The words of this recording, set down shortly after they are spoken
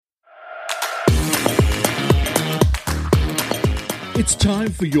It's time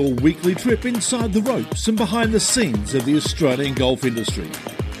for your weekly trip inside the ropes and behind the scenes of the Australian golf industry.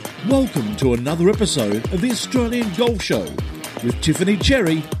 Welcome to another episode of the Australian Golf Show with Tiffany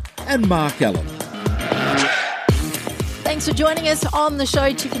Cherry and Mark Allen. Thanks for joining us on the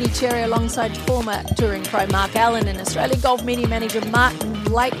show, Tiffany Cherry, alongside former touring pro Mark Allen and Australian Golf Media Manager Martin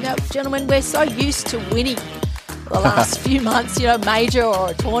Blake. Now, gentlemen, we're so used to winning the last few months, major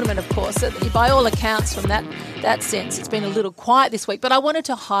or a tournament, of course. By all accounts, from that sense, it's been a little quiet this week. But I wanted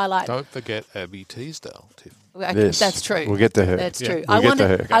to highlight... Don't forget Abby Teasdale, Tiff. Yes. That's true. We'll get to her. That's true.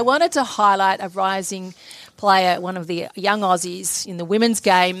 We'll I wanted to highlight a rising player, one of the young Aussies in the women's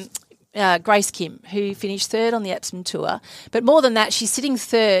game, Grace Kim, who finished third on the Epsom Tour. But more than that, she's sitting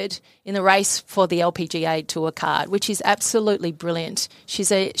third in the race for the LPGA Tour card, which is absolutely brilliant.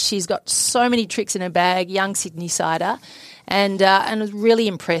 She's got so many tricks in her bag, young Sydney sider, and I was really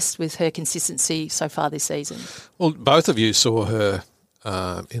impressed with her consistency so far this season. Well, both of you saw her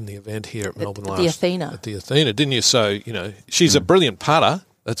in the event here at Melbourne at the Athena. At the Athena, didn't you? So, she's a brilliant putter.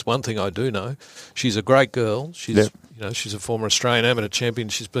 That's one thing I do know. She's a great girl. She's she's a former Australian amateur champion.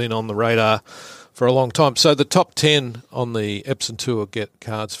 She's been on the radar for a long time. So the top 10 on the Epsom Tour get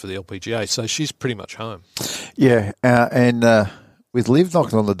cards for the LPGA. So she's pretty much home. Yeah, and with Liv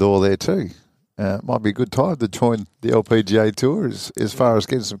knocking on the door there too, might be a good time to join the LPGA Tour as far as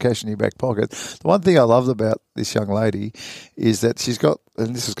getting some cash in your back pocket. The one thing I loved about this young lady is that she's got,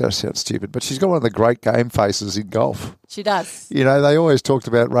 and this is going to sound stupid, but she's got one of the great game faces in golf. She does. They always talked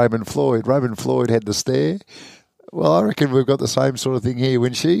about Raymond Floyd. Raymond Floyd had the stare. Well, I reckon we've got the same sort of thing here.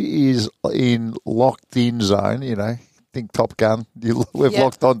 When she is in locked-in zone, think Top Gun, we've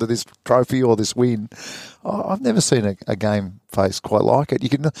locked onto this trophy or this win. I've never seen a game face quite like it. You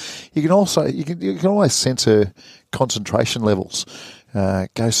can always sense her concentration levels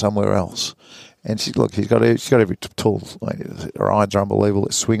go somewhere else. And she's got every tool. Her irons are unbelievable.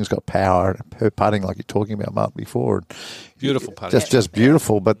 Her swing's got power. Her putting, like you're talking about, Mark, before. Beautiful putting. Just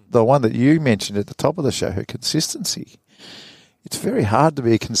beautiful. But the one that you mentioned at the top of the show, her consistency. It's very hard to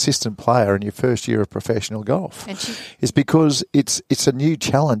be a consistent player in your first year of professional golf. It's because it's a new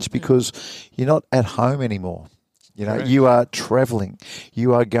challenge because you're not at home anymore. You are travelling.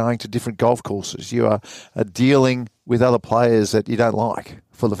 You are going to different golf courses. You are dealing with other players that you don't like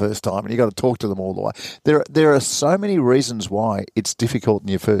for the first time, and you've got to talk to them all the way. There are so many reasons why it's difficult in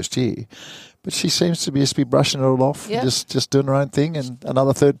your first year, but she seems to be brushing it all off, just doing her own thing, and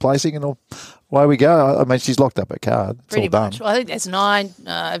another third placing, and away we go. I mean, she's locked up her card. It's pretty all done. much. Well, I think there's 9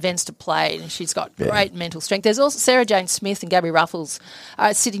 events to play, and she's got great mental strength. There's also Sarah Jane Smith and Gabby Ruffles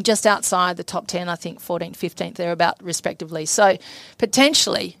sitting just outside the top 10, I think 14th, 15th, thereabout, respectively. So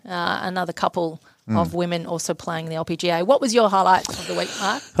potentially another couple of women also playing the LPGA. What was your highlight of the week,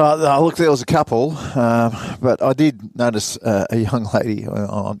 Mark? Look, there was a couple, but I did notice a young lady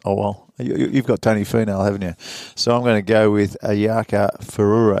you've got Tony Finau, haven't you? So I'm going to go with Ayaka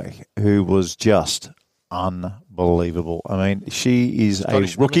Furore, who was just unbelievable. I mean, she is a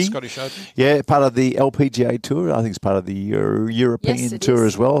rookie. Scottish Open? Yeah, part of the LPGA Tour. I think it's part of the European Tour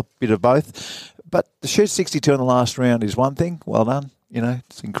as well, a bit of both. But the shoot 62 in the last round is one thing. Well done.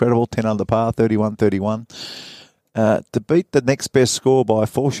 It's incredible. 10 under par, 31-31. To beat the next best score by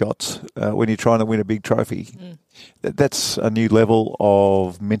 4 shots when you're trying to win a big trophy, that's a new level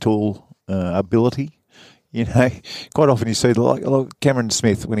of mental ability. Quite often you see, like Cameron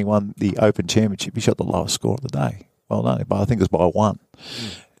Smith, when he won the Open Championship, he shot the lowest score of the day. Well done, but I think it was by 1.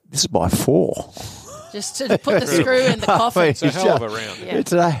 This is by 4. Just to put the screw in the coffin. It's a hell of a round. Yeah.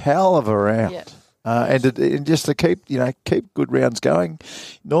 It's a hell of a round. Yeah. And just to keep good rounds going.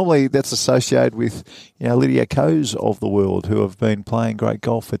 Normally that's associated with Lydia Ko's of the world, who have been playing great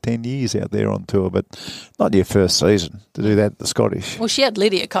golf for 10 years out there on tour, but not in your first season to do that at the Scottish. Well, she had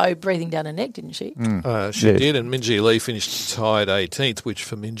Lydia Ko breathing down her neck, didn't she? She did, and Minjee Lee finished tied 18th, which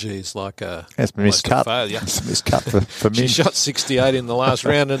for Minjee is like a failure. It's a miscut for Minjee. She shot 68 in the last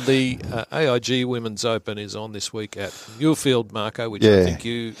round, and the AIG Women's Open is on this week at Muirfield, Marco, which I think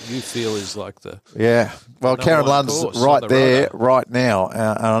you feel is like the... Yeah. Well, Karen Lund's right there, right now,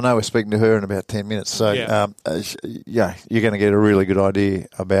 and I know we're speaking to her in about 10 minutes, so you're going to get a really good idea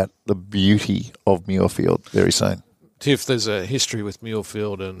about the beauty of Muirfield very soon. Tiff, there's a history with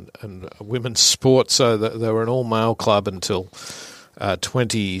Muirfield and women's sport, so they were an all-male club until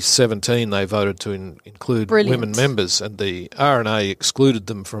 2017. They voted to include women members, and the R&A excluded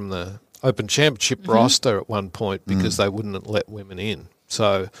them from the Open Championship roster at one point because they wouldn't let women in.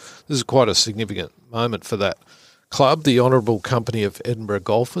 So this is quite a significant moment for that club, the Honourable Company of Edinburgh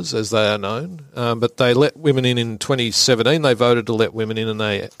Golfers, as they are known. But they let women in 2017. They voted to let women in, and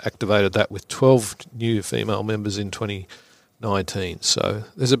they activated that with 12 new female members in 2019. 19. So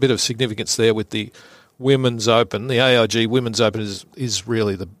there's a bit of significance there with the Women's Open. The AIG Women's Open is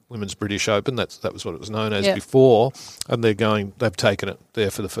really the Women's British Open. That was what it was known as before, and they've taken it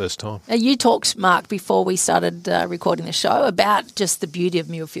there for the first time. Now, you talked, Mark, before we started recording the show about just the beauty of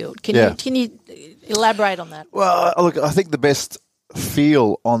Muirfield. Can you elaborate on that? Well, look, I think the best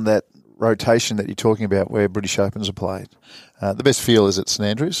feel on that rotation that you're talking about, where British Opens are played, the best feel is at St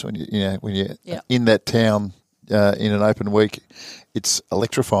Andrews when you're in that town in an open week. It's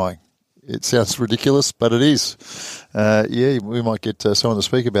electrifying. It sounds ridiculous, but it is. We might get someone to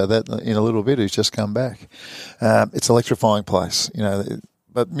speak about that in a little bit who's just come back. It's an electrifying place,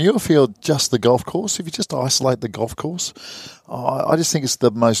 But Muirfield, just the golf course, if you just isolate the golf course, I just think it's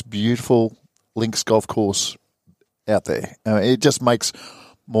the most beautiful links golf course out there. It just makes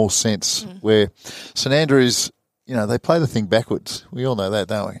more sense. Where St Andrews, they play the thing backwards. We all know that,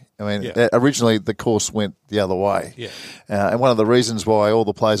 don't we? Originally the course went the other way. Yeah. And one of the reasons why all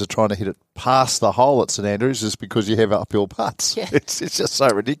the players are trying to hit it past the hole at St Andrews is because you have uphill putts. Yeah. It's just so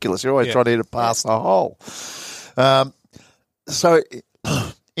ridiculous. You're always trying to hit it past the hole. So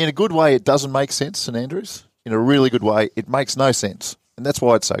in a good way, it doesn't make sense, St Andrews. In a really good way, it makes no sense. And that's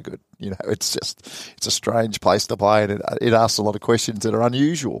why it's so good. It's a strange place to play, and it asks a lot of questions that are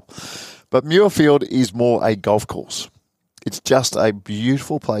unusual. But Muirfield is more a golf course. It's just a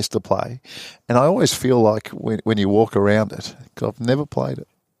beautiful place to play. And I always feel like when you walk around it, because I've never played it,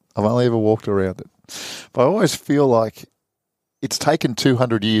 I've only ever walked around it, but I always feel like it's taken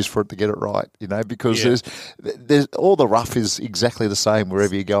 200 years for it to get it right, because there's all the rough is exactly the same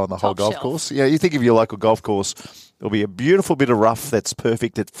wherever you go on the whole golf course. You think of your local golf course, there'll be a beautiful bit of rough that's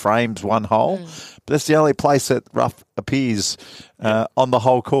perfect, that frames one hole, but that's the only place that rough appears on the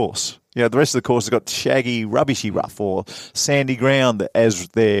whole course. The rest of the course has got shaggy, rubbishy rough or sandy ground as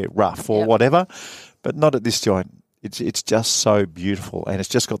their rough or whatever, but not at this joint. It's just so beautiful, and it's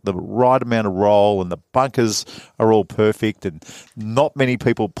just got the right amount of roll, and the bunkers are all perfect, and not many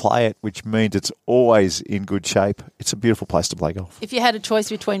people play it, which means it's always in good shape. It's a beautiful place to play golf. If you had a choice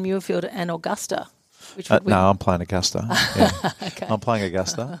between Muirfield and Augusta, which would No, I'm playing Augusta. Okay. I'm playing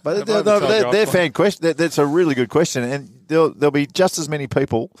Augusta. But they're fan question. That's a really good question, and there'll be just as many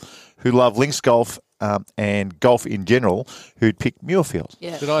people who love links golf and golf in general who'd pick Muirfield.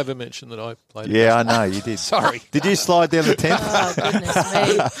 Yeah. Did I ever mention that I played? Yeah, I know you did. Sorry. Did you slide down the 10th? Oh, goodness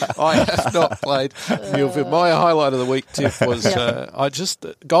me. I have not played Muirfield. My highlight of the week, Tiff, was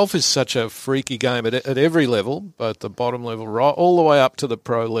golf is such a freaky game at every level, both the bottom level, right, all the way up to the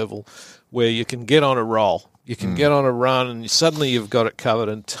pro level, where you can get on a roll. You can get on a run, and suddenly you've got it covered.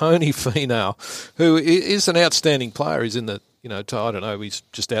 And Tony Finau, who is an outstanding player, he's in the I don't know, he's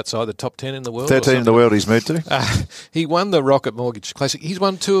just outside the top 10 in the world. 13 in the world he's moved to. He won the Rocket Mortgage Classic. He's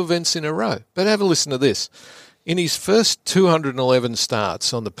won 2 events in a row. But have a listen to this. In his first 211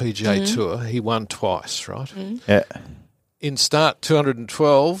 starts on the PGA Tour, he won twice, right? Yeah. In start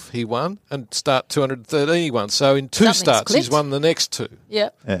 212, he won, and start 213, he won. So in 2 starts, he's won the next 2. Yeah.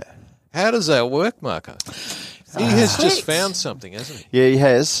 How does that work, Marco? He has just found something, hasn't he? Yeah, he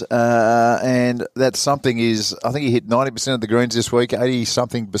has. And that something is, I think he hit 90% of the greens this week,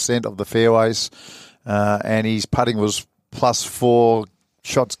 80-something% of the fairways, and his putting was +4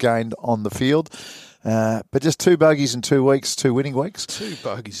 shots gained on the field. But just 2 bogeys in 2 weeks, 2 winning weeks. 2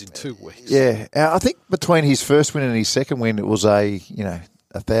 bogeys in 2 weeks. Yeah. I think between his first win and his second win, it was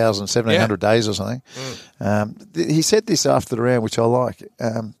 1,700 days or something. He said this after the round, which I like.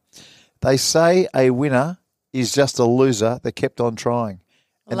 They say a winner is just a loser that kept on trying.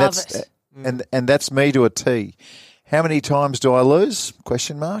 And Love that's it. And that's me to a T. How many times do I lose? ?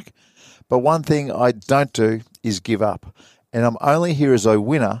 But one thing I don't do is give up. And I'm only here as a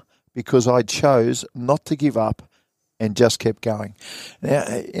winner because I chose not to give up and just kept going. Now,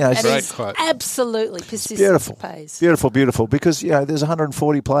 great quote. Absolutely persistent. Beautiful. Pays. Beautiful. Because, there's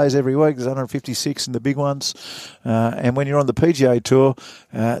 140 players every week. There's 156 in the big ones. And when you're on the PGA Tour,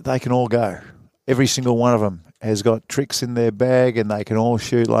 they can all go. Every single one of them has got tricks in their bag, and they can all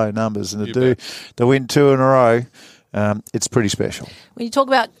shoot low numbers. And to win 2 in a row, it's pretty special. When you talk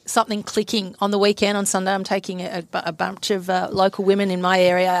about something clicking on the weekend, on Sunday, I'm taking a bunch of local women in my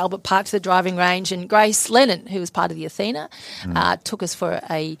area, Albert Park, to the driving range, and Grace Lennon, who was part of the Athena, took us for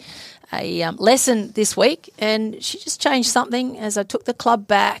a lesson this week, and she just changed something as I took the club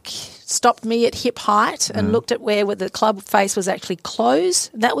back, stopped me at hip height and looked at where the club face was actually closed.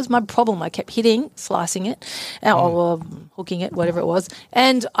 That was my problem. I kept slicing it, or hooking it, whatever it was,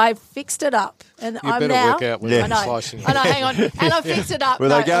 and I fixed it up. And you better work out when you're slicing it. I know, hang on. And I fixed it up. Were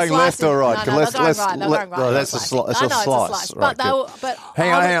they going left or right? No, they're going right. That's a slice. Right, but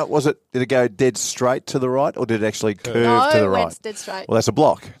hang on. Did it go dead straight to the right, or did it actually curve to the right? No, it went dead straight. Well, that's a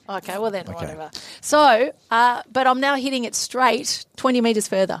block. Okay, well then, whatever. So, but I'm now hitting it straight 20 metres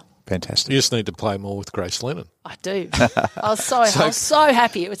further. Fantastic. You just need to play more with Grace Lennon. I do. I was so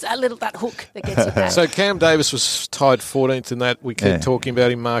happy. It was that hook that gets you back. So Cam Davis was tied 14th in that. We keep talking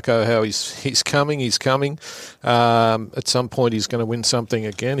about him, Marco, how he's coming. At some point he's going to win something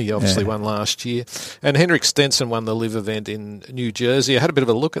again. He obviously won last year. And Henrik Stenson won the Live event in New Jersey. I had a bit of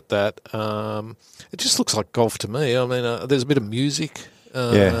a look at that. It just looks like golf to me. I mean, there's a bit of music.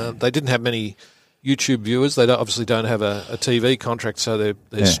 They didn't have many YouTube viewers. They obviously don't have a TV contract, so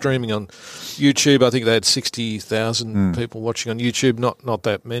they're streaming on YouTube. I think they had 60,000 people watching on YouTube, not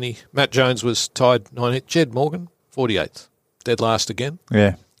that many. Matt Jones was tied 9th. Jed Morgan, 48th. Dead last again.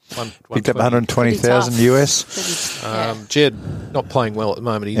 Yeah. Picked up 120,000 US. Jed not playing well at the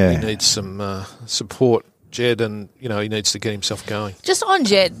moment. He needs some support, Jed, and he needs to get himself going. Just on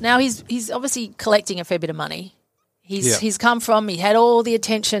Jed, now he's obviously collecting a fair bit of money. He's come from, he had all the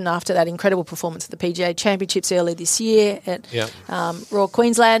attention after that incredible performance at the PGA Championships earlier this year at Royal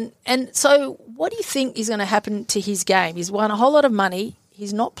Queensland. And so what do you think is going to happen to his game? He's won a whole lot of money.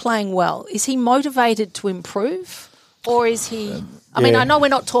 He's not playing well. Is he motivated to improve, or is he I mean, I know we're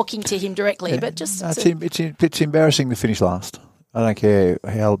not talking to him directly, but just... It's embarrassing to finish last. I don't care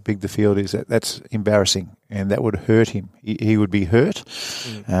how big the field is. That's embarrassing, and that would hurt him. He would be hurt.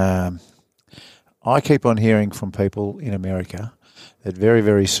 I keep on hearing from people in America that very,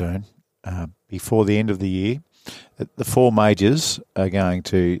 very soon, before the end of the year, that the 4 majors are going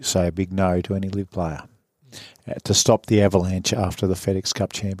to say a big no to any Live player to stop the avalanche after the FedEx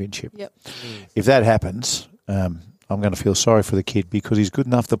Cup Championship. Yep. If that happens, I'm going to feel sorry for the kid because he's good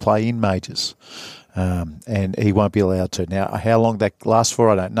enough to play in majors. And he won't be allowed to. Now, how long that lasts for,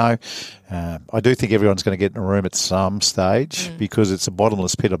 I don't know. I do think everyone's going to get in a room at some stage because it's a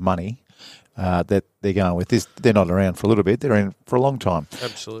bottomless pit of money. That they're going with this. They're not around for a little bit. They're in for a long time.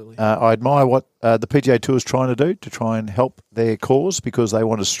 Absolutely. I admire what the PGA Tour is trying to do to try and help their cause because they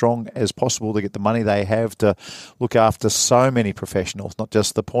want as strong as possible to get the money they have to look after so many professionals, not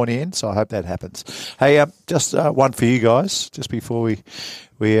just the pointy end. So I hope that happens. Hey, just one for you guys, just before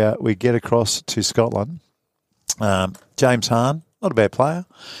we get across to Scotland. James Hahn, not a bad player.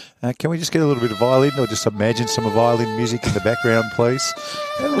 Can we just get a little bit of violin or just imagine some violin music in the background, please?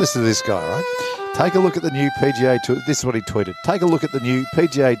 Have a listen to this guy, right? Take a look at the new PGA Tour. This is what he tweeted. Take a look at the new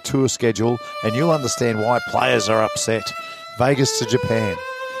PGA Tour schedule and you'll understand why players are upset. Vegas to Japan.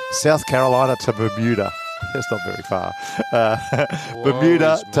 South Carolina to Bermuda. That's not very far.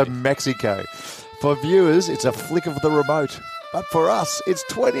 Bermuda to Mexico. For viewers, it's a flick of the remote. But for us, it's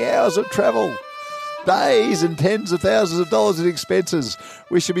 20 hours of travel. Days and tens of thousands of dollars in expenses.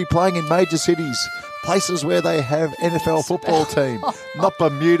 We should be playing in major cities, places where they have NFL football team, not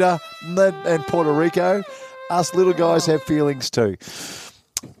Bermuda and Puerto Rico. Us little guys have feelings too.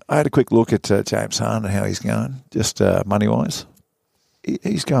 I had a quick look at James Hahn and how he's going, just money-wise.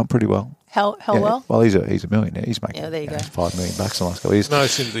 He's going pretty well. How well? Well, he's a millionaire. He's making there you go. $5 million in the last couple of years. No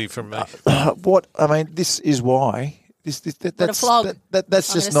sympathy from me. This is why... That's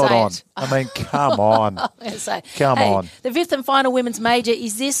just not on. It. I mean, come on. Come on. The 5th and final women's major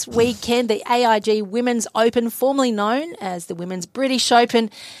is this weekend, the AIG Women's Open, formerly known as the Women's British Open.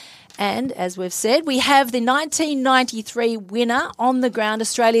 And as we've said, we have the 1993 winner on the ground,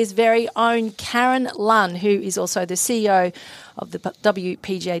 Australia's very own Karen Lunn, who is also the CEO of the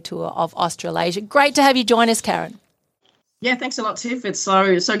WPGA Tour of Australasia. Great to have you join us, Karen. Yeah, thanks a lot, Tiff. It's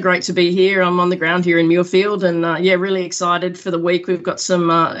so great to be here. I'm on the ground here in Muirfield and, really excited for the week. We've got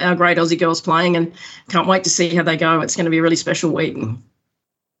some our great Aussie girls playing and can't wait to see how they go. It's going to be a really special week.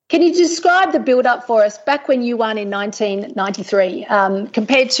 Can you describe the build-up for us back when you won in 1993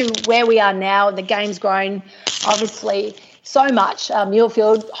 compared to where we are now? The game's grown, obviously, so much.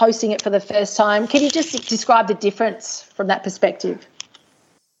 Muirfield hosting it for the first time. Can you just describe the difference from that perspective?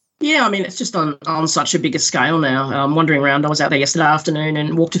 Yeah, I mean, it's just on such a bigger scale now. Wandering around, I was out there yesterday afternoon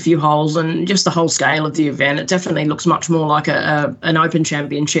and walked a few holes, and just the whole scale of the event, it definitely looks much more like an Open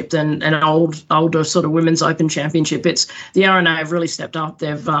Championship than an older sort of Women's Open Championship. It's the R&A have really stepped up.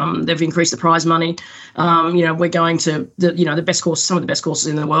 They've increased the prize money. We're going to the best course, some of the best courses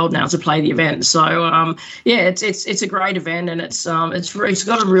in the world now to play the event. So it's a great event, and it's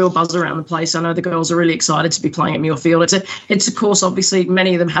got a real buzz around the place. I know the girls are really excited to be playing at Muirfield. It's a course, obviously,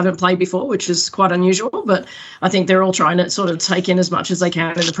 many of them haven't played before, which is quite unusual, but I think they're all trying to sort of take in as much as they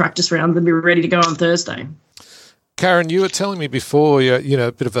can in the practice round and be ready to go on Thursday. Karen, you were telling me before, you're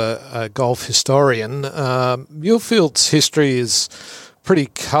a bit of a golf historian. Muirfield's history is pretty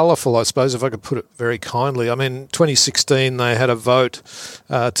colourful, I suppose, if I could put it very kindly. I mean, 2016 they had a vote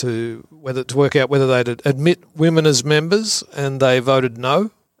to work out whether they'd admit women as members, and they voted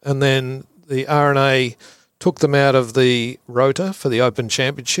no, and then the R&A took them out of the rota for the Open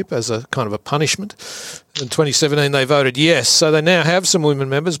Championship as a kind of a punishment. In 2017, they voted yes. So they now have some women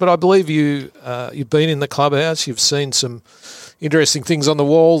members, but I believe you've been in the clubhouse, you've seen some interesting things on the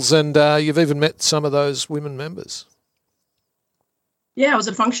walls, and you've even met some of those women members. Yeah, I was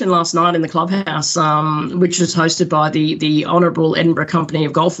at a function last night in the clubhouse, which was hosted by the Honourable Edinburgh Company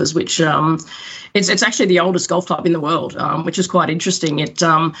of Golfers, which it's actually the oldest golf club in the world, which is quite interesting.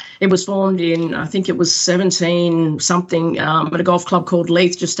 It was formed in, I think it was 17-something, at a golf club called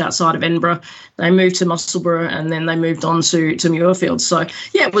Leith, just outside of Edinburgh. They moved to Musselburgh, and then they moved on to Muirfield. So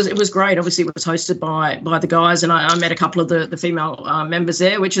yeah, it was great. Obviously, it was hosted by the guys, and I met a couple of the female members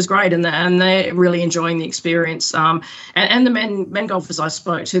there, which is great, and they're really enjoying the experience. And the men golfers I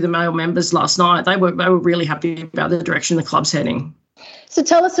spoke to, the male members last night, they were really happy about the direction the club's heading. So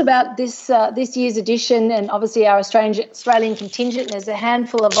tell us about this year's edition, and obviously our Australian contingent. There's a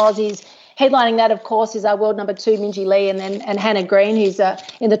handful of Aussies. Headlining that, of course, is our world number 2, Minjee Lee, and Hannah Green, who's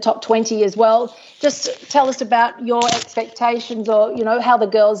in the top 20 as well. Just tell us about your expectations, or how the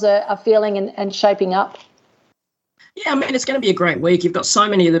girls are feeling and shaping up. Yeah, I mean, it's going to be a great week. You've got so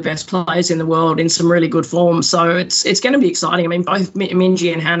many of the best players in the world in some really good form. So it's going to be exciting. I mean, both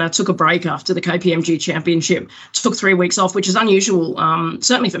Minjee and Hannah took a break after the KPMG Championship, took 3 weeks off, which is unusual,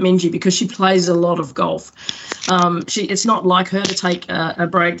 certainly for Minjee, because she plays a lot of golf. It's not like her to take a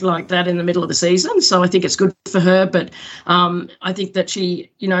break like that in the middle of the season. So I think it's good for her. But I think that she,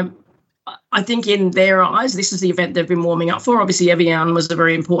 I think in their eyes, this is the event they've been warming up for. Obviously, Evian was a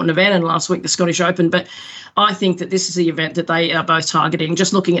very important event, and last week the Scottish Open. But I think that this is the event that they are both targeting.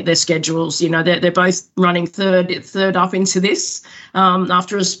 Just looking at their schedules, they're both running third up into this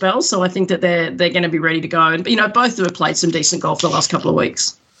after a spell. So I think that they're going to be ready to go. And both have played some decent golf the last couple of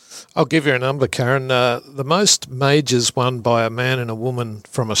weeks. I'll give you a number, Karen. The most majors won by a man and a woman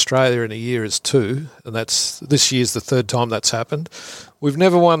from Australia in a year is 2, and this year's the 3rd time that's happened. We've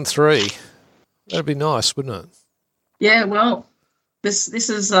never won 3. That'd be nice, wouldn't it? Yeah, well, this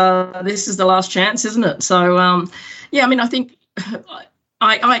is the last chance, isn't it? So, I mean, I think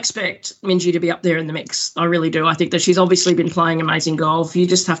I expect Minjee to be up there in the mix. I really do. I think that she's obviously been playing amazing golf. You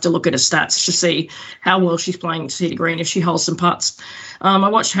just have to look at her stats to see how well she's playing to hit a green if she holds some putts. I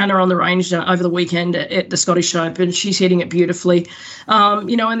watched Hannah on the range over the weekend at the Scottish Open. She's hitting it beautifully. And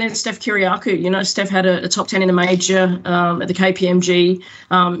then Steph Kyriakou. Steph had a top 10 in a major at the KPMG.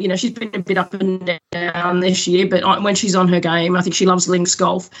 She's been a bit up and down this year, but when she's on her game, I think she loves links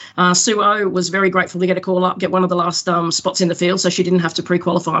golf. Suo was very grateful to get a call up, get one of the last spots in the field, so she didn't have to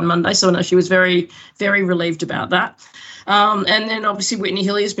pre-qualify on Monday. So I know she was very, very relieved about that. And then obviously Whitney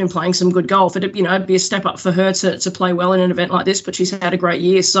Hillier has been playing some good golf. It'd be a step up for her to play well in an event like this, but she's had a great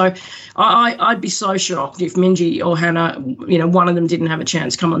year. So I'd be so shocked if Minjee or Hannah, one of them didn't have a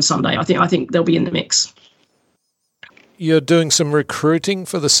chance come on Sunday. I think they'll be in the mix. You're doing some recruiting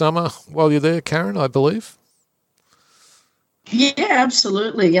for the summer while you're there, Karen, I believe. Yeah,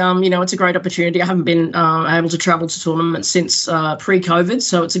 absolutely. It's a great opportunity. I haven't been able to travel to tournaments since pre-COVID,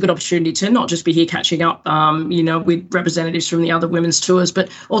 so it's a good opportunity to not just be here catching up, with representatives from the other women's tours, but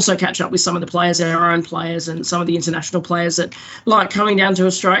also catch up with some of the players, our own players, and some of the international players that like coming down to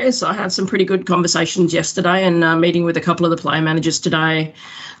Australia. So I had some pretty good conversations yesterday, and meeting with a couple of the player managers today.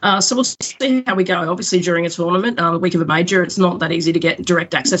 So we'll see how we go. Obviously, during a tournament, the week of a major, it's not that easy to get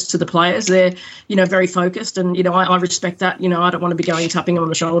direct access to the players. They're, very focused, and I respect that. I don't want to be tapping them on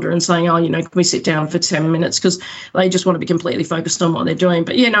the shoulder and saying, can we sit down for 10 minutes, because they just want to be completely focused on what they're doing.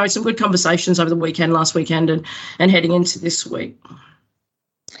 But some good conversations over the last weekend, and heading into this week.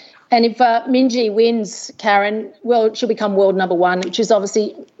 And if Minjee wins, Karen, she'll become world number 1, which is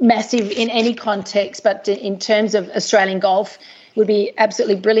obviously massive in any context, but in terms of Australian golf, it would be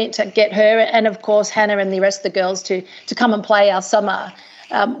absolutely brilliant to get her and, of course, Hannah and the rest of the girls to come and play our summer.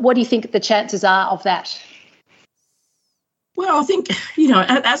 What do you think the chances are of that? Well, I think, you know,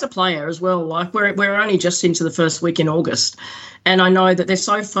 as a player as well, like we're only just into the first week in August, and I know that they're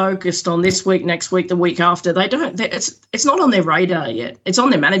so focused on this week, next week, the week after. It's not on their radar yet. It's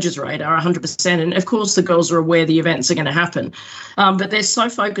on their manager's radar 100%. And of course, the girls are aware the events are going to happen, but they're so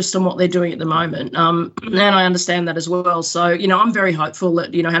focused on what they're doing at the moment. And I understand that as well. So, you know, I'm very hopeful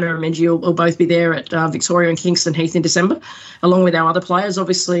that, you know, Hannah and Minji will both be there at Victoria and Kingston Heath in December, along with our other players.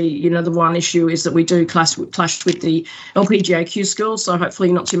 Obviously, you know, the one issue is that we do clash with the LPGAQ schools, so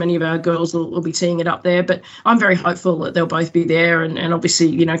hopefully not too many of our girls will be teeing it up there. But I'm very hopeful that they'll both be there, and obviously,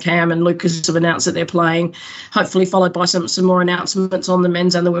 you know, Cam and Lucas have announced that they're playing, hopefully followed by some more announcements on the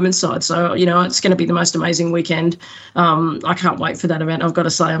men's and the women's side. So, you know, it's going to be the most amazing weekend. I can't wait for that event. I've got to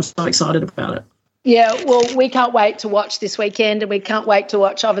say, I'm so excited about it. Yeah, well, we can't wait to watch this weekend, and we can't wait to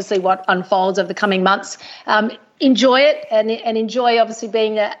watch, obviously, what unfolds over the coming months. Enjoy it and enjoy, obviously,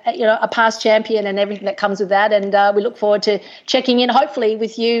 being a past champion and everything that comes with that. And we look forward to checking in, hopefully,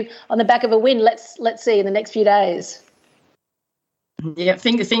 with you on the back of a win. Let's see in the next few days. Yeah,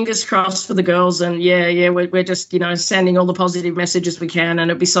 fingers crossed for the girls, and we're just, you know, sending all the positive messages we can,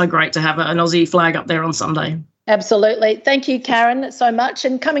 and it'd be so great to have an Aussie flag up there on Sunday. Absolutely. Thank you, Karen, so much.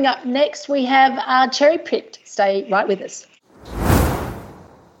 And coming up next, we have our Cherry Picked. Stay right with us.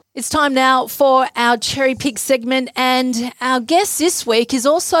 It's time now for our Cherry Pick segment, and our guest this week is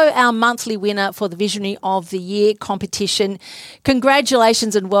also our monthly winner for the Visionary of the Year competition.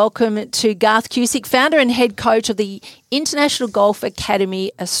 Congratulations and welcome to Garth Cusick, founder and head coach of the International Golf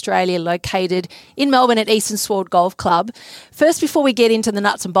Academy Australia, located in Melbourne at Eastern Sward Golf Club. First, before we get into the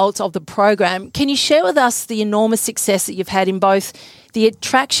nuts and bolts of the program, can you share with us the enormous success that you've had in both the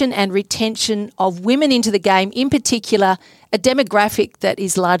attraction and retention of women into the game, in particular, a demographic that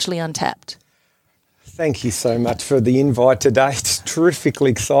is largely untapped? Thank you so much for the invite today. It's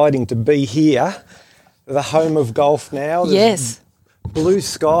terrifically exciting to be here, the home of golf now. Yes. Blue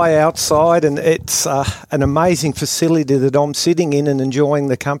sky outside, and it's an amazing facility that I'm sitting in and enjoying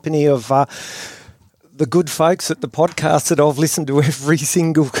the company of the good folks at the podcast that I've listened to every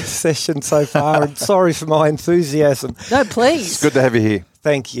single session so far. And sorry for my enthusiasm. No, please. It's good to have you here.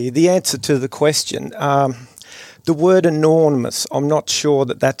 Thank you. The answer to the question, the word enormous, I'm not sure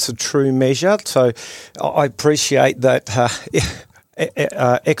that that's a true measure. So I appreciate that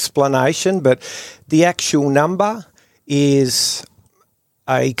explanation, but the actual number is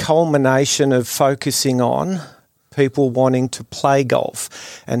a culmination of focusing on people wanting to play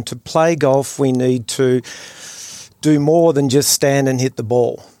golf. And to play golf, we need to do more than just stand and hit the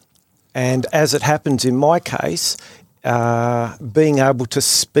ball. And as it happens in my case, being able to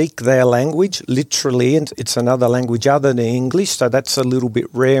speak their language, literally, and it's another language other than English, so that's a little bit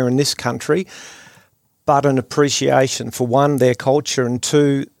rare in this country, but an appreciation for, one, their culture, and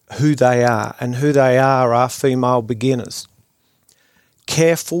two, who they are. And who they are female beginners.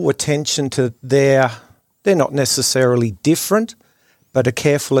 Careful attention to they're not necessarily different, but a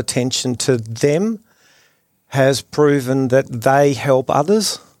careful attention to them has proven that they help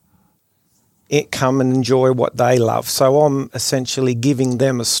others come and enjoy what they love. So I'm essentially giving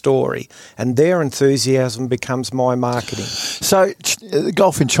them a story, and their enthusiasm becomes my marketing. So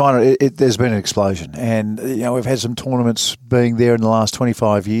golf in China, there's been an explosion, and you know, we've had some tournaments being there in the last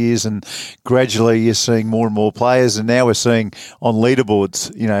 25 years, and gradually you're seeing more and more players, and now we're seeing on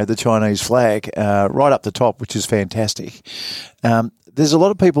leaderboards, you know, the Chinese flag right up the top, which is fantastic. There's a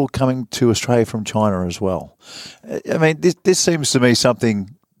lot of people coming to Australia from China as well. I mean, this seems to me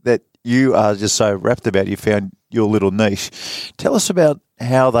something that you are just so rapt about. You found your little niche. Tell us about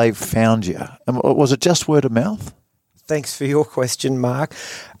how they found you. Was it just word of mouth? Thanks for your question, Mark.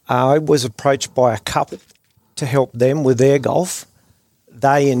 I was approached by a couple to help them with their golf.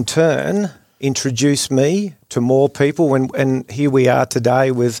 They, in turn, introduced me to more people, and here we are today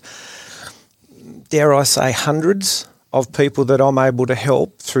with, dare I say, hundreds of people that I'm able to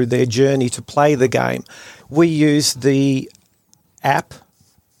help through their journey to play the game. We use the app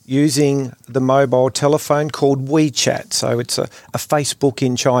using the mobile telephone called WeChat. So it's a Facebook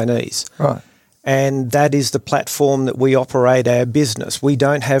in Chinese. Right. And that is the platform that we operate our business. We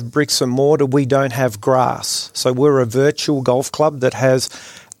don't have bricks and mortar. We don't have grass. So we're a virtual golf club that has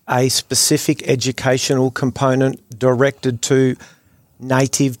a specific educational component directed to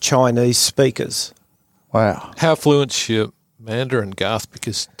native Chinese speakers. Wow. How fluent's your Mandarin, Garth?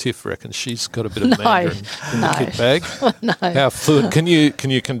 Because Tiff reckons she's got a bit of Mandarin in the kit bag. No. How fluent? Can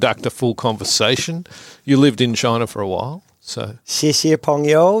you conduct a full conversation? You lived in China for a while, so. 谢谢朋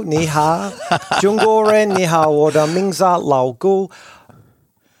友，你好，中国人你好，我的名字老顾。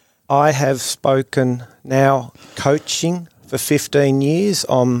I have spoken now coaching for 15 years.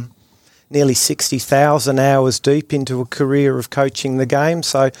 I'm nearly 60,000 hours deep into a career of coaching the game.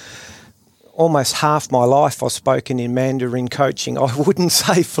 So almost half my life I've spoken in Mandarin coaching. I wouldn't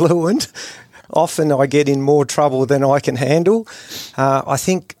say fluent. Often I get in more trouble than I can handle. I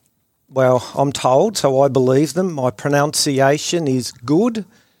think, well, I'm told, so I believe them, my pronunciation is good,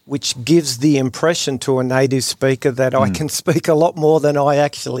 which gives the impression to a native speaker that I can speak a lot more than I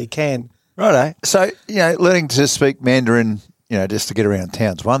actually can. Righto. So, learning to speak Mandarin, just to get around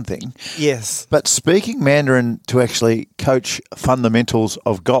town's one thing. Yes. But speaking Mandarin to actually coach fundamentals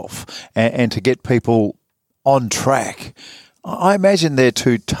of golf and to get people on track, I imagine they're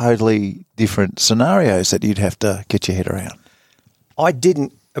two totally different scenarios that you'd have to get your head around. I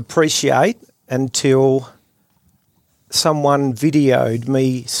didn't appreciate until someone videoed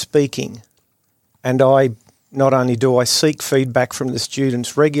me speaking, and not only do I seek feedback from the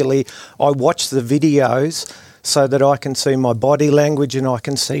students regularly, I watch the videos so that I can see my body language and I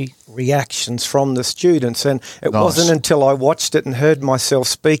can see reactions from the students. And it wasn't until I watched it and heard myself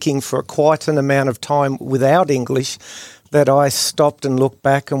speaking for quite an amount of time without English that I stopped and looked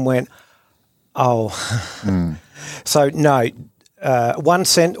back and went, oh. So no,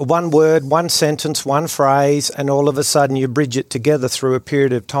 one word, one sentence, one phrase, and all of a sudden you bridge it together through a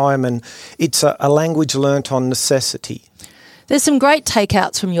period of time, and it's a language learnt on necessity. There's some great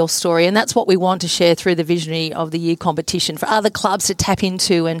takeouts from your story, and that's what we want to share through the Visionary of the Year competition for other clubs to tap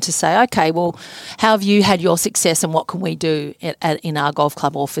into and to say, okay, well, how have you had your success and what can we do in our golf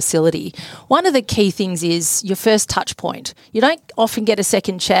club or facility? One of the key things is your first touch point. You don't often get a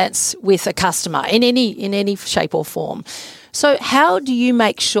second chance with a customer in any shape or form. So how do you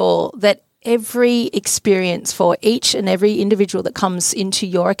make sure that every experience for each and every individual that comes into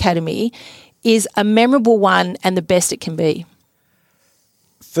your academy is a memorable one and the best it can be?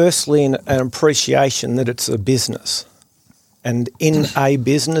 Firstly, an appreciation that it's a business. And in a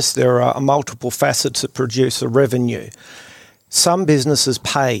business, there are multiple facets that produce a revenue. Some businesses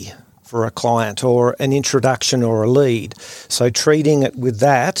pay for a client or an introduction or a lead. So treating it with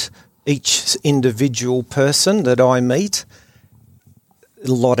that, each individual person that I meet,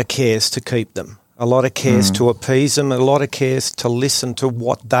 a lot of cares to keep them, a lot of cares to appease them, a lot of cares to listen to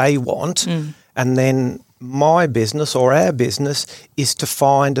what they want. And then my business or our business is to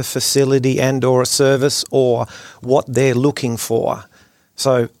find a facility and or a service or what they're looking for.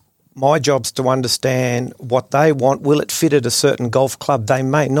 So my job's to understand what they want. Will it fit at a certain golf club? They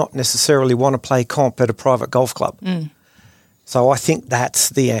may not necessarily want to play comp at a private golf club. So I think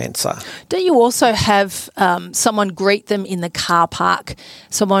that's the answer. Do you also have someone greet them in the car park,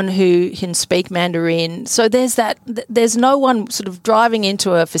 someone who can speak Mandarin? So there's no one sort of driving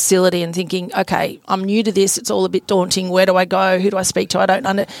into a facility and thinking, okay, I'm new to this, it's all a bit daunting, where do I go, who do I speak to,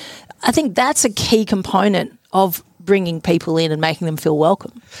 I think that's a key component of bringing people in and making them feel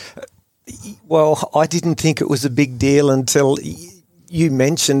welcome. Well, I didn't think it was a big deal until you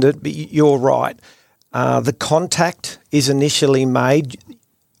mentioned it, but you're right. The contact is initially made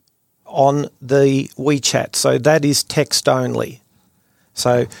on the WeChat, so that is text only.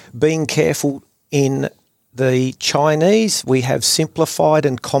 So being careful in the Chinese, we have simplified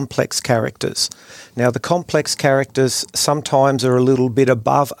and complex characters. Now, the complex characters sometimes are a little bit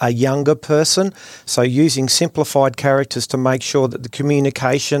above a younger person, so using simplified characters to make sure that the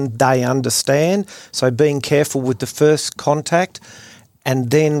communication they understand, so being careful with the first contact and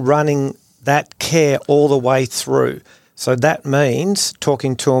then running that care all the way through. So that means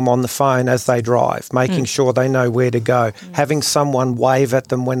talking to them on the phone as they drive, making sure they know where to go, having someone wave at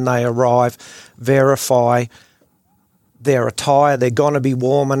them when they arrive, verify their attire, they're going to be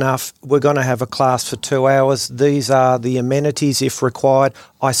warm enough, we're going to have a class for 2 hours, these are the amenities if required.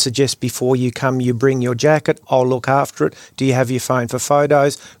 I suggest before you come you bring your jacket, I'll look after it. Do you have your phone for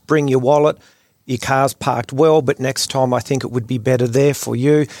photos? Bring your wallet. Your car's parked well, but next time I think it would be better there for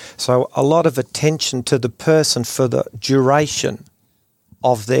you. So a lot of attention to the person for the duration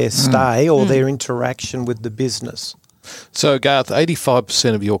of their stay or their interaction with the business. So, Garth,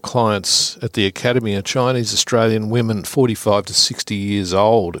 85% of your clients at the Academy are Chinese Australian women 45 to 60 years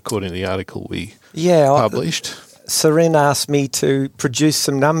old, according to the article we published. Serene asked me to produce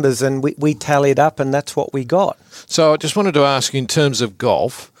some numbers and we tallied up and that's what we got. So I just wanted to ask you, in terms of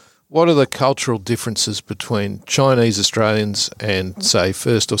golf, what are the cultural differences between Chinese Australians and, say,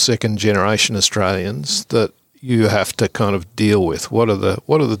 first or second generation Australians that you have to kind of deal with? What are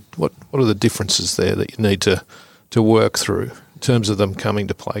the differences there that you need to work through in terms of them coming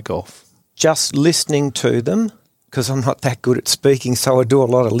to play golf? Just listening to them, because I'm not that good at speaking, so I do a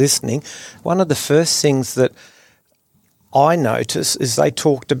lot of listening. One of the first things that I noticed is they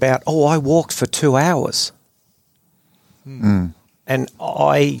talked about, I walked for 2 hours. And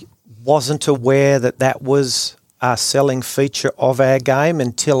I wasn't aware that that was a selling feature of our game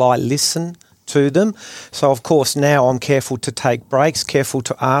until I listened to them. So, of course, now I'm careful to take breaks, careful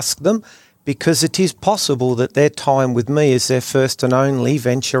to ask them, because it is possible that their time with me is their first and only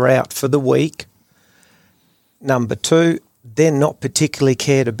venture out for the week. Number two, they're not particularly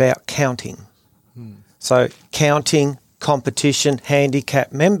cared about counting. So counting, competition,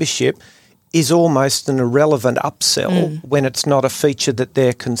 handicap, membership is almost an irrelevant upsell when it's not a feature that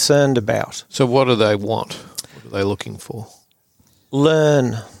they're concerned about. So what do they want? What are they looking for?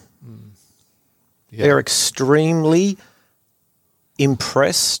 Learn. Yeah. They're extremely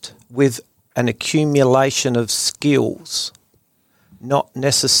impressed with an accumulation of skills, not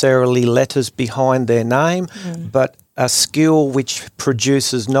necessarily letters behind their name, but a skill which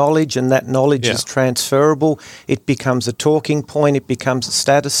produces knowledge, and that knowledge is transferable. It becomes a talking point, it becomes a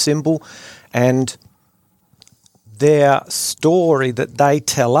status symbol, and their story that they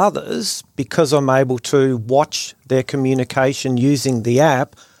tell others, because I'm able to watch their communication using the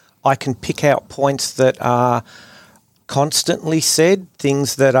app, I can pick out points that are constantly said,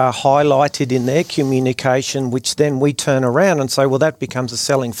 things that are highlighted in their communication, which then we turn around and say, well, that becomes a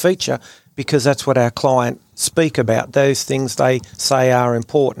selling feature because that's what our client speak about, those things they say are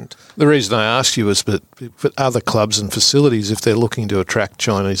important. The reason I ask you is that for other clubs and facilities, if they're looking to attract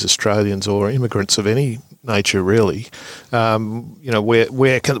Chinese Australians or immigrants of any nature, really, where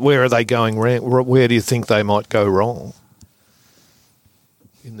are they going wrong? Where do you think they might go wrong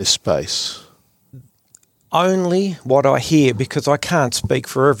in this space? Only what I hear, because I can't speak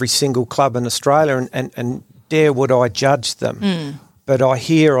for every single club in Australia and dare would I judge them. But I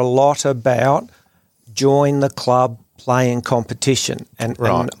hear a lot about join the club, play in competition, and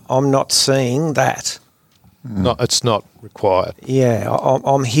I'm not seeing that. No, it's not required. Yeah,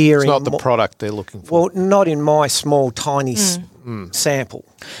 I'm hearing... It's not the product they're looking for. Well, not in my small, tiny sample.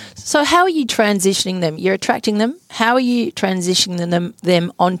 So how are you transitioning them? You're attracting them. How are you transitioning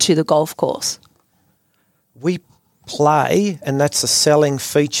them onto the golf course? We play, and that's a selling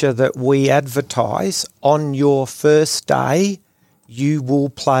feature that we advertise. On your first day, you will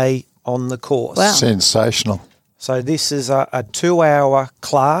play on the course. Wow. Sensational. So this is a 2-hour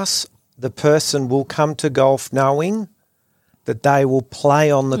class. The person will come to golf knowing that they will play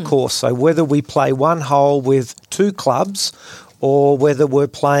on the course. So whether we play one hole with 2 clubs or whether we're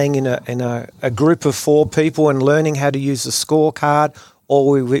playing in a group of 4 people and learning how to use the scorecard,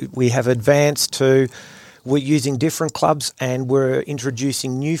 or we have advanced to... We're using different clubs and we're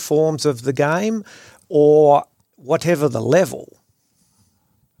introducing new forms of the game, or whatever the level.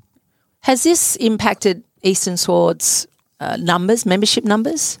 Has this impacted Eastern Sword's numbers, membership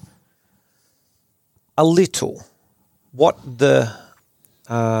numbers? A little. What the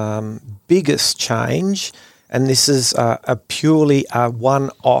biggest change, and this is a purely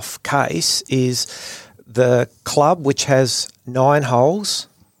one-off case, is the club, which has 9 holes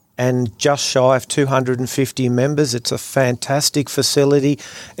and just shy of 250 members. It's a fantastic facility.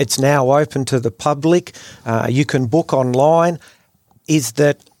 It's now open to the public. You can book online. Is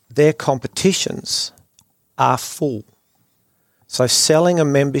that their competitions are full. So selling a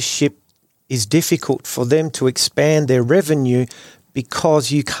membership is difficult for them to expand their revenue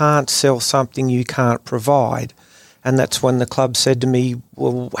because you can't sell something you can't provide. And that's when the club said to me,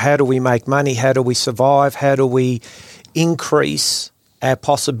 well, how do we make money? How do we survive? How do we increase our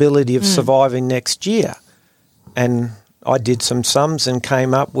possibility of surviving next year? And I did some sums and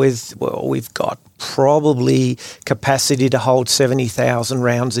came up with, well, we've got probably capacity to hold 70,000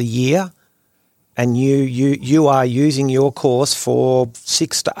 rounds a year, and you are using your course for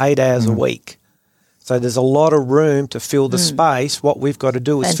 6 to 8 hours a week. So there's a lot of room to fill the space. What we've got to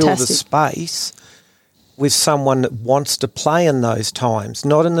do is fill the space with someone that wants to play in those times,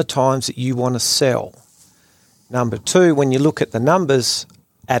 not in the times that you want to sell. Number 2, when you look at the numbers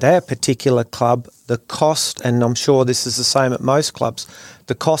at our particular club, the cost, and I'm sure this is the same at most clubs,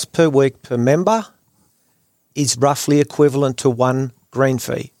 the cost per week per member is roughly equivalent to 1 green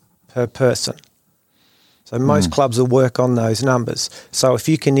fee per person. So most clubs will work on those numbers. So if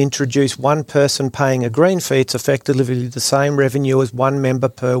you can introduce 1 person paying a green fee, it's effectively the same revenue as 1 member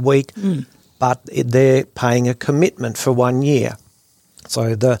per week, but they're paying a commitment for 1 year.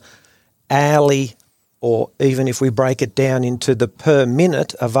 So the hourly, or even if we break it down into the per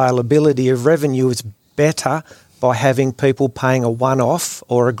minute availability of revenue, is better by having people paying a one-off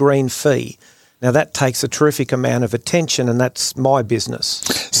or a green fee. Now, that takes a terrific amount of attention, and that's my business.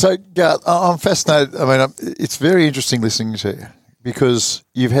 So, Garth, I'm fascinated. I mean, it's very interesting listening to you because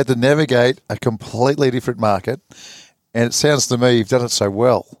you've had to navigate a completely different market, and it sounds to me you've done it so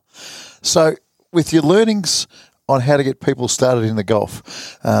well. So, with your learnings on how to get people started in the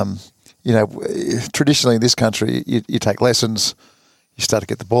golf. Traditionally in this country, you take lessons, you start to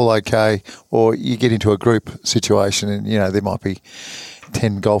get the ball okay, or you get into a group situation and, there might be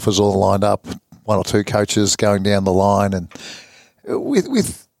 10 golfers all lined up, 1 or 2 coaches going down the line. And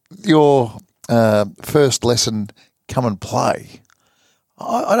with your first lesson, come and play,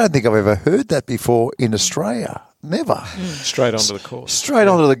 I don't think I've ever heard that before in Australia. Never. Straight onto the course. Straight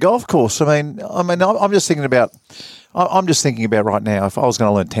onto the golf course. I'm just thinking about right now, if I was going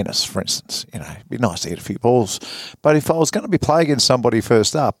to learn tennis, for instance, it'd be nice to hit a few balls. But if I was going to be playing against somebody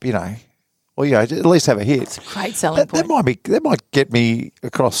first up, at least have a hit. It's a great selling point. That might get me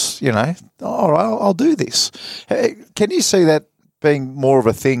across, all right, I'll do this. Can you see that being more of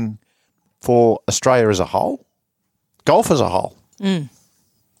a thing for Australia as a whole? Golf as a whole?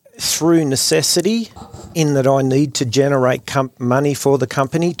 Through necessity, in that I need to generate money for the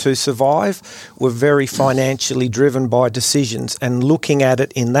company to survive. We're very financially driven by decisions, and looking at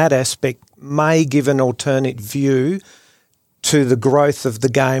it in that aspect may give an alternate view to the growth of the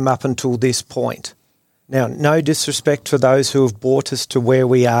game up until this point. Now, no disrespect to those who have brought us to where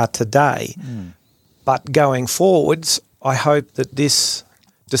we are today, but going forwards, I hope that this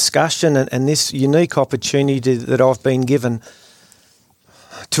discussion and this unique opportunity that I've been given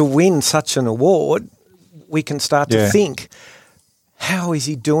to win such an award, we can start to think, how is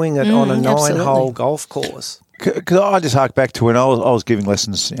he doing it on a 9-hole golf course? Because I just hark back to when I was giving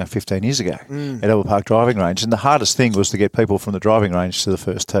lessons 15 years ago at Albert Park Driving Range, and the hardest thing was to get people from the driving range to the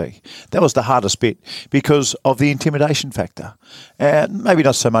first tee. That was the hardest bit because of the intimidation factor. Maybe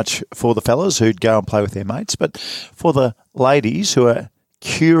not so much for the fellas who'd go and play with their mates, but for the ladies who are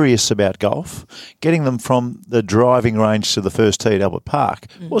curious about golf, getting them from the driving range to the first tee at Albert Park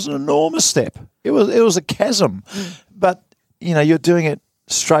was an enormous step. It was a chasm, but you're doing it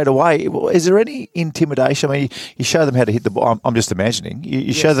straight away. Is there any intimidation? I mean, you show them how to hit the ball. I'm just imagining.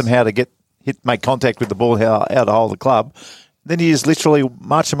 You show them how to make contact with the ball, how to hold the club. Then you just literally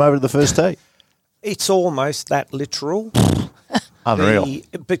march them over to the first tee. It's almost that literal. Unreal.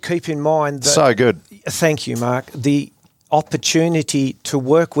 But keep in mind that... So good. Thank you, Mark. The opportunity to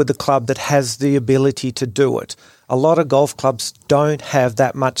work with a club that has the ability to do it. A lot of golf clubs don't have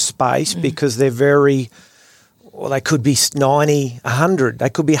that much space because they're very... Well, they could be 90, 100. They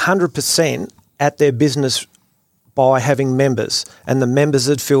could be 100% at their business by having members, and the members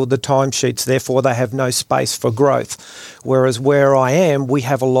had filled the timesheets, therefore they have no space for growth. Whereas where I am, we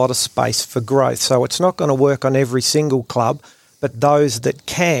have a lot of space for growth. So it's not going to work on every single club, but those that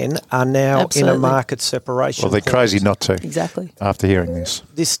can are now in a market separation. Well, they're crazy not to. Exactly. After hearing this.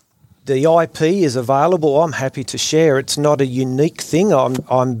 The IP is available. I'm happy to share. It's not a unique thing.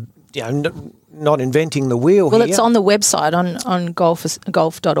 I'm not inventing the wheel here. Well, it's on the website on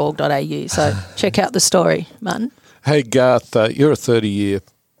golf.org.au, so check out the story, Martin. Hey, Garth, you're a 30-year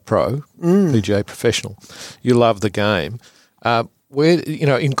pro, PGA professional. You love the game.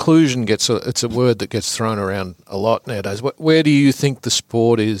 Inclusion it's a word that gets thrown around a lot nowadays. Where do you think the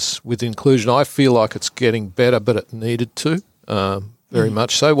sport is with inclusion? I feel like it's getting better, but it needed to, very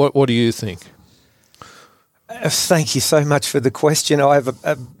much so. What do you think? Thank you so much for the question. I have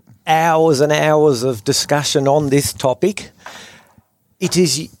hours and hours of discussion on this topic. It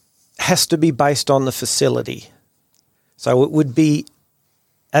has to be based on the facility. So it would be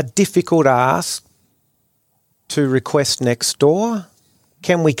a difficult ask to request next door,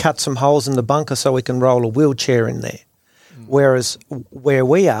 can we cut some holes in the bunker so we can roll a wheelchair in there? Whereas where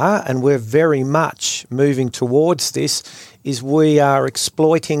we are, and we're very much moving towards this, is we are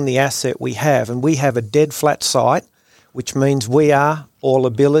exploiting the asset we have. And we have a dead flat site, which means we are all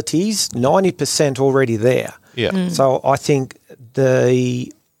abilities, 90% already there. Yeah. So I think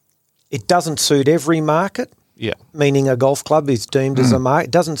it doesn't suit every market. Yeah. Meaning a golf club is deemed as a market.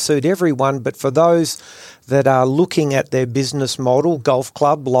 It doesn't suit everyone, but for those that are looking at their business model, golf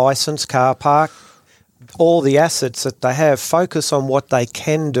club, licence, car park, all the assets that they have, focus on what they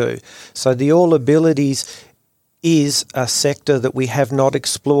can do. So the all abilities is a sector that we have not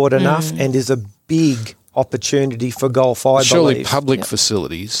explored enough and is a big opportunity for golf, I believe. Surely public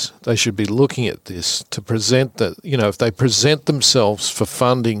facilities, they should be looking at this to present that, if they present themselves for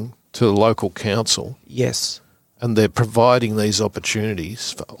funding to the local council. Yes. And they're providing these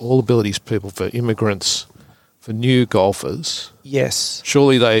opportunities for all abilities people, for immigrants, for new golfers. Yes.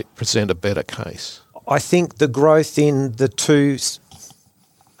 Surely they present a better case. I think the growth in the two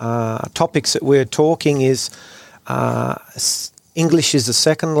topics that we're talking is English is a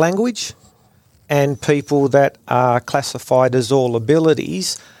second language, and people that are classified as all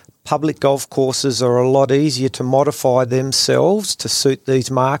abilities. Public golf courses are a lot easier to modify themselves to suit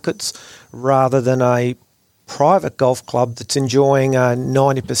these markets rather than a private golf club that's enjoying a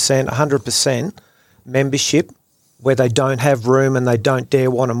 90%, 100% membership where they don't have room and they don't dare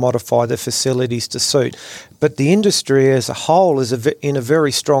want to modify their facilities to suit. But the industry as a whole is in a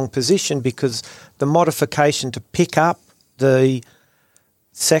very strong position because the modification to pick up the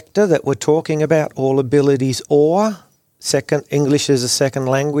sector that we're talking about, all abilities or English as a second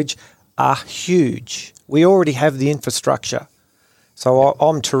language, are huge. We already have the infrastructure. So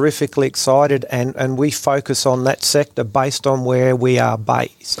I'm terrifically excited and we focus on that sector based on where we are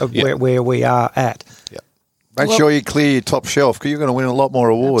based, where we are at. Yep. Make sure you clear your top shelf because you're going to win a lot more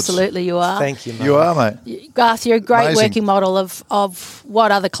awards. Absolutely, you are. Thank you, mate. You are, mate. Garth, you're a great working model of what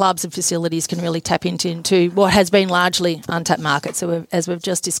other clubs and facilities can really tap into what has been largely untapped markets, as we've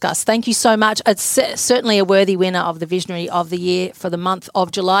just discussed. Thank you so much. It's certainly a worthy winner of the Visionary of the Year for the month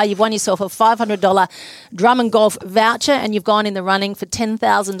of July. You've won yourself a $500 Drummond Golf voucher and you've gone in the running for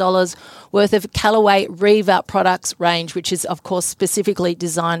 $10,000 worth of Callaway Riva products range, which is, of course, specifically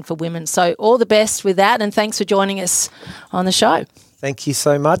designed for women. So all the best with that and thanks for joining us on the show. Thank you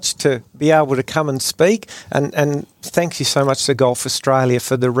so much to be able to come and speak and thank you so much to Golf Australia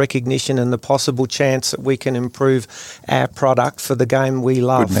for the recognition and the possible chance that we can improve our product for the game we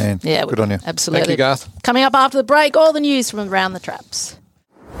love. Good man. Yeah, good on you. Absolutely. Thank you, Garth. Coming up after the break, all the news from around the traps.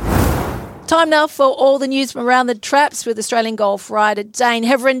 Time now for all the news from around the traps with Australian golf writer Dane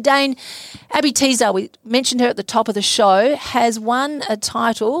Heverin. Dane, Abby Teasdale, we mentioned her at the top of the show, has won a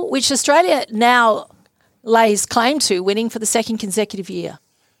title which Australia now lays claim to, winning for the second consecutive year.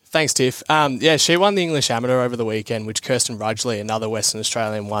 Thanks, Tiff. She won the English Amateur over the weekend, which Kirsten Rudgley, another Western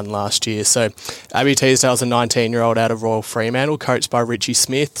Australian, won last year. So Abby Teasdale's a 19-year-old out of Royal Fremantle, coached by Richie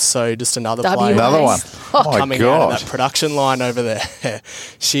Smith. So just another player. Another one. Coming out of that production line over there.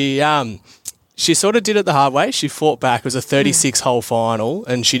 She sort of did it the hard way. She fought back. It was a 36-hole final,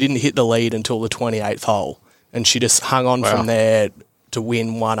 and she didn't hit the lead until the 28th hole. And she just hung on from there to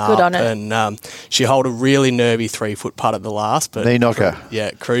win one Good up. On her. And she held a really nervy 3-foot putt at the last. But knee knocker.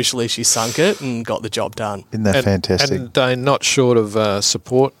 Crucially, she sunk it and got the job done. Isn't that fantastic? And Dane, not short of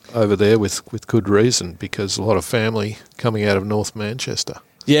support over there with good reason because a lot of family coming out of North Manchester.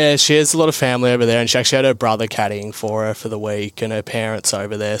 Yeah, she has a lot of family over there, and she actually had her brother caddying for her for the week and her parents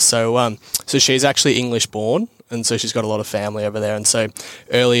over there. So she's actually English-born, and so she's got a lot of family over there. And so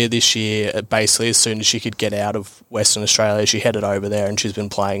earlier this year, basically as soon as she could get out of Western Australia, she headed over there, and she's been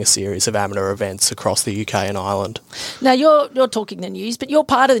playing a series of amateur events across the UK and Ireland. Now, you're talking the news, but you're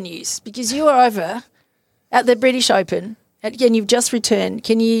part of the news because you were over at the British Open. Again, you've just returned.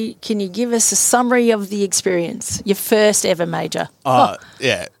 Can you give us a summary of the experience? Your first ever major.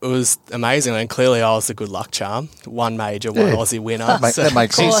 Yeah, it was amazing. And clearly I was the good luck charm. One major, one Aussie winner. That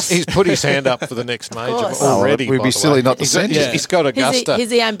makes sense. He's put his hand up for the next major already. We'd be silly not to send you. He's got Augusta. He's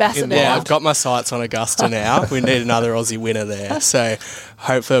the ambassador. Yeah, I've got my sights on Augusta now. We need another Aussie winner there. So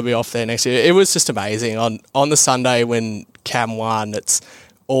hopefully I'll be off there next year. It was just amazing. On the Sunday when Cam won,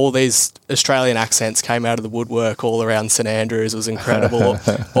 all these Australian accents came out of the woodwork all around St Andrews. It was incredible.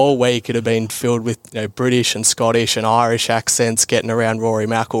 All week it had been filled with British and Scottish and Irish accents getting around Rory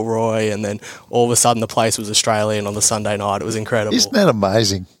McIlroy, and then all of a sudden the place was Australian on the Sunday night. It was incredible. Isn't that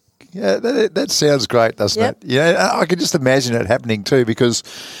amazing? Yeah, that sounds great, doesn't it? Yeah, I can just imagine it happening too because,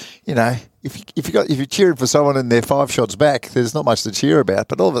 if you're cheering for someone and they're 5 shots back, there's not much to cheer about.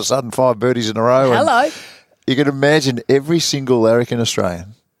 But all of a sudden, 5 birdies in a row. Hello. You can imagine every single larrikin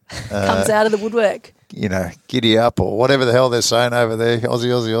Australian comes out of the woodwork. Giddy up or whatever the hell they're saying over there,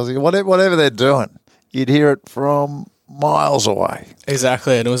 Aussie, whatever they're doing. You'd hear it from miles away.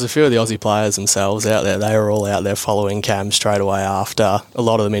 Exactly, and it was a few of the Aussie players themselves out there. They were all out there following Cam straight away after. A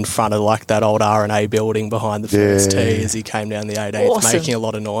lot of them in front of that old R&A building behind the first tee as he came down the 18th, making a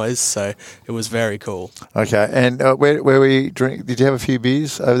lot of noise. So it was very cool. Okay, and where we drink? Did you have a few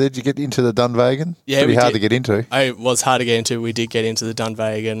beers over there? Did you get into the Dunvegan? Yeah, pretty hard to get into. It was hard to get into. We did get into the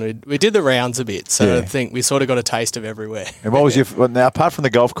Dunvegan. We did the rounds a bit, so I think we sort of got a taste of everywhere. And what was now apart from the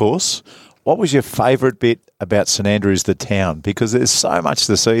golf course? What was your favourite bit about St Andrews, the town? Because there's so much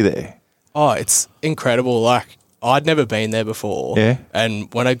to see there. Oh, it's incredible. I'd never been there before. Yeah.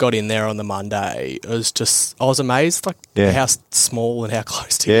 And when I got in there on the Monday, I was amazed how small and how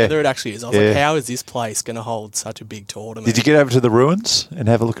close together it actually is. I was like, how is this place going to hold such a big tournament? Did you get over to the ruins and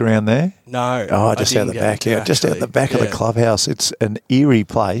have a look around there? No. Oh, just out the back. Yeah, just out the back of the clubhouse. It's an eerie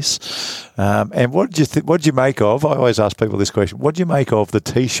place. And what did you make of? I always ask people this question. What did you make of the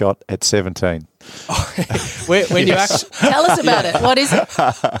tee shot at 17? When you actually tell us about it. What is it?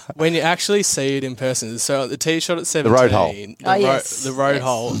 When you actually see it in person, so the tee shot at 17, the road hole, the road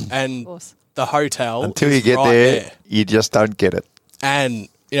hole, and the hotel. Until you get there, you just don't get it. And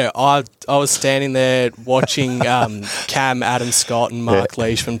I was standing there watching Cam, Adam Scott and Mark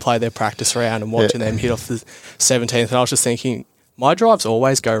Leishman play their practice round and watching them hit off the 17th, and I was just thinking, my drives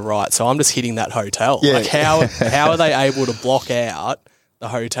always go right, so I'm just hitting that hotel. Yeah. Like how are they able to block out the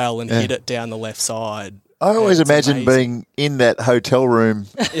hotel and hit it down the left side? I always imagine being in that hotel room,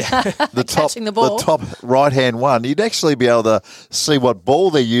 the top right-hand one. You'd actually be able to see what ball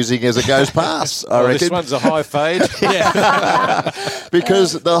they're using as it goes past. I reckon this one's a high fade.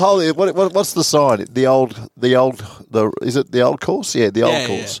 Because the whole what's the sign? Is it the old course? Yeah, the old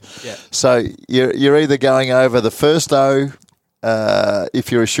course. Yeah. So you're either going over the first O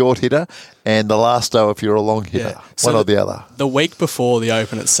if you're a short hitter, and the last O if you're a long hitter. One or the other. The week before the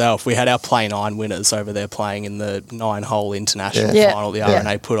Open itself, we had our Play 9 winners over there playing in the 9-hole international final the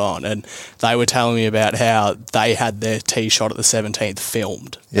RNA put on, and they were telling me about how they had their tee shot at the 17th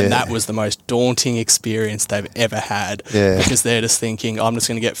filmed, and that was the most daunting experience they've ever had because they're just thinking, I'm just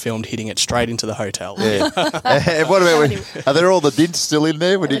going to get filmed hitting it straight into the hotel. Yeah. And what about are there all the dints still in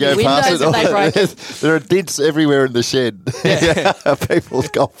there when you go past it? There are dints everywhere in the shed. People's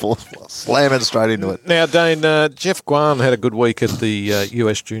golf balls slamming straight into it. Now, Dane, Jeff Guan had a good week at the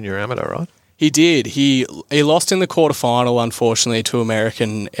US Junior Amateur, right? He did. He lost in the quarterfinal, unfortunately, to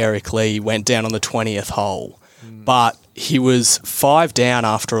American Eric Lee. He went down on the 20th hole. But he was 5 down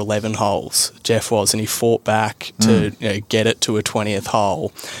after 11 holes, Jeff was, and he fought back to get it to a 20th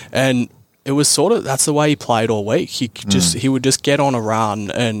hole. And it was that's the way he played all week. He would just get on a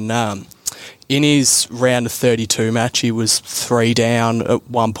run, and in his round of 32 match, he was 3 down at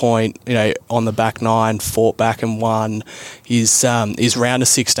one point, on the back 9, fought back and won. His round of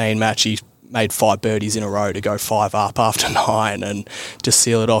 16 match, he made 5 birdies in a row to go 5 up after 9 and just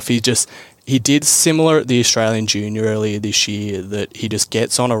seal it off. He did similar at the Australian Junior earlier this year, that he just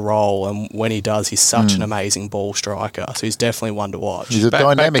gets on a roll, and when he does, he's such an amazing ball striker. So he's definitely one to watch. He's a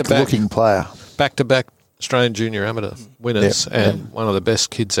dynamic-looking player. Back-to-back Australian Junior Amateur winners and one of the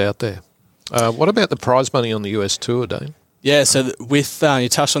best kids out there. What about the prize money on the US Tour, Dane? Yeah, so with you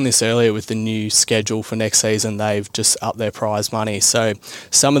touched on this earlier with the new schedule for next season, they've just upped their prize money. So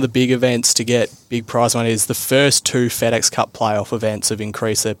some of the big events to get big prize money is the first 2 FedEx Cup playoff events have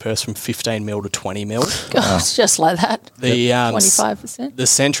increased their purse from 15 mil to 20 mil. Gosh, just like that. The 25%. The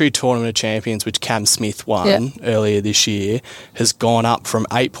Century Tournament of Champions, which Cam Smith won earlier this year, has gone up from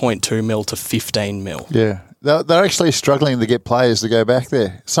 8.2 mil to 15 mil. Yeah. They're actually struggling to get players to go back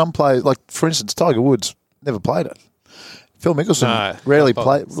there. Some players, like for instance, Tiger Woods, never played it. Phil Mickelson rarely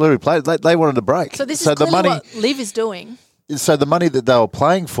played it. They wanted a break. So this is clearly what Liv is doing. So the money that they were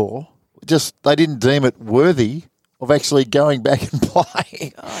playing for, they didn't deem it worthy of actually going back and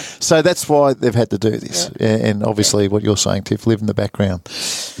playing. So that's why they've had to do this. Yeah. And obviously what you're saying, Tiff, Liv in the background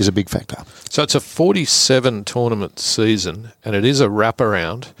is a big factor. So it's a 47 tournament season, and it is a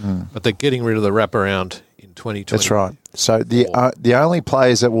wraparound, but they're getting rid of the wraparound in 2020. That's right. So the only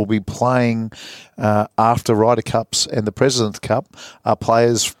players that will be playing after Ryder Cups and the President's Cup are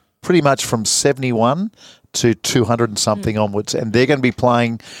players pretty much from 71 to 200 and something onwards, and they're going to be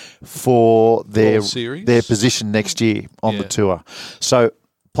playing for their position next year on the tour. So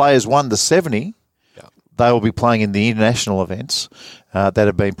players 1 to 70, they will be playing in the international events that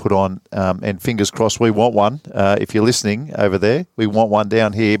have been put on, and fingers crossed we want one. If you're listening over there, we want one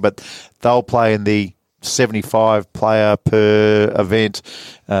down here, but they'll play in the 75 player per event,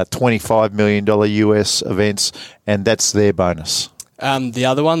 $25 million US events, and that's their bonus. The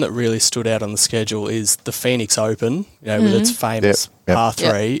other one that really stood out on the schedule is the Phoenix Open, with its famous par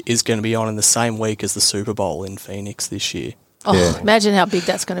 3, is going to be on in the same week as the Super Bowl in Phoenix this year. Imagine how big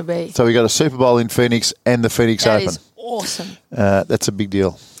that's going to be. So we got a Super Bowl in Phoenix and the Phoenix Open. That is awesome. That's a big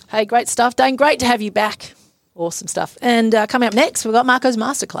deal. Hey, great stuff, Dane. Great to have you back. Awesome stuff. And coming up next, we've got Marco's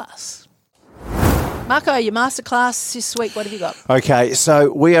Masterclass. Marco, your masterclass this week, what have you got? Okay,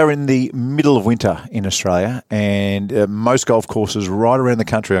 so we are in the middle of winter in Australia, and most golf courses right around the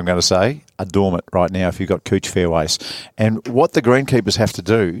country, I'm going to say, are dormant right now if you've got cooch fairways. And what the greenkeepers have to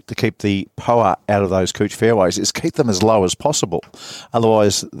do to keep the POA out of those cooch fairways is keep them as low as possible.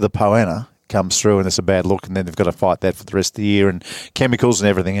 Otherwise, the POANA comes through and it's a bad look, and then they've got to fight that for the rest of the year and chemicals and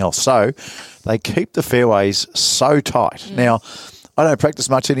everything else. So they keep the fairways so tight. Now, I don't practice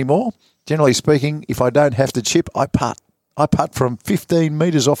much anymore. Generally speaking, if I don't have to chip, I putt. I putt from 15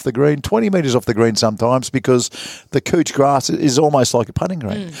 metres off the green, 20 metres off the green sometimes, because the cooch grass is almost like a putting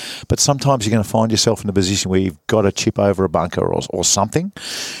green. But sometimes you're going to find yourself in a position where you've got to chip over a bunker or something.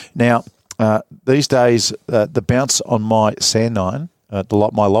 Now, these days, the bounce on my sand nine,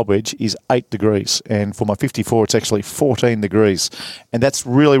 my lob wedge, is 8 degrees. And for my 54, it's actually 14 degrees. And that's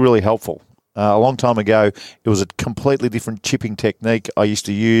really, really helpful. A long time ago, it was a completely different chipping technique I used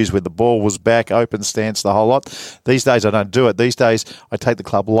to use where the ball was back, open stance, the whole lot. These days, I don't do it. These days, I take the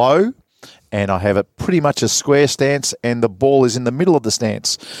club low and I have it pretty much a square stance and the ball is in the middle of the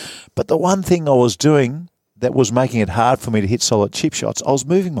stance. But the one thing I was doing that was making it hard for me to hit solid chip shots, I was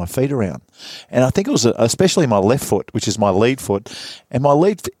moving my feet around. And I think it was especially my left foot, which is my lead foot, and my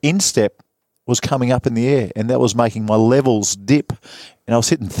lead instep was coming up in the air, and that was making my levels dip. And I was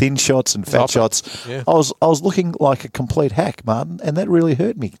hitting thin shots and fat shots. Yeah. I was looking like a complete hack, Martin, and that really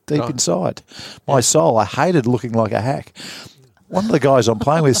hurt me deep inside. My soul, I hated looking like a hack. One of the guys I'm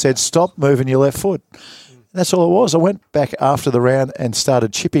playing with said, stop moving your left foot. And that's all it was. I went back after the round and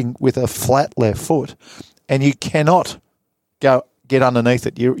started chipping with a flat left foot, and you cannot get underneath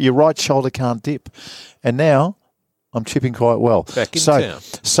it. Your right shoulder can't dip. And now I'm chipping quite well. Back in town.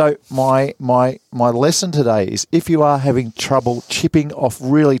 So my lesson today is if you are having trouble chipping off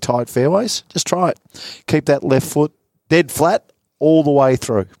really tight fairways, just try it. Keep that left foot dead flat all the way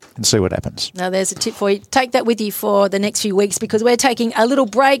through and see what happens. Now there's a tip for you. Take that with you for the next few weeks because we're taking a little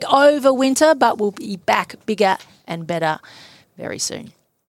break over winter, but we'll be back bigger and better very soon.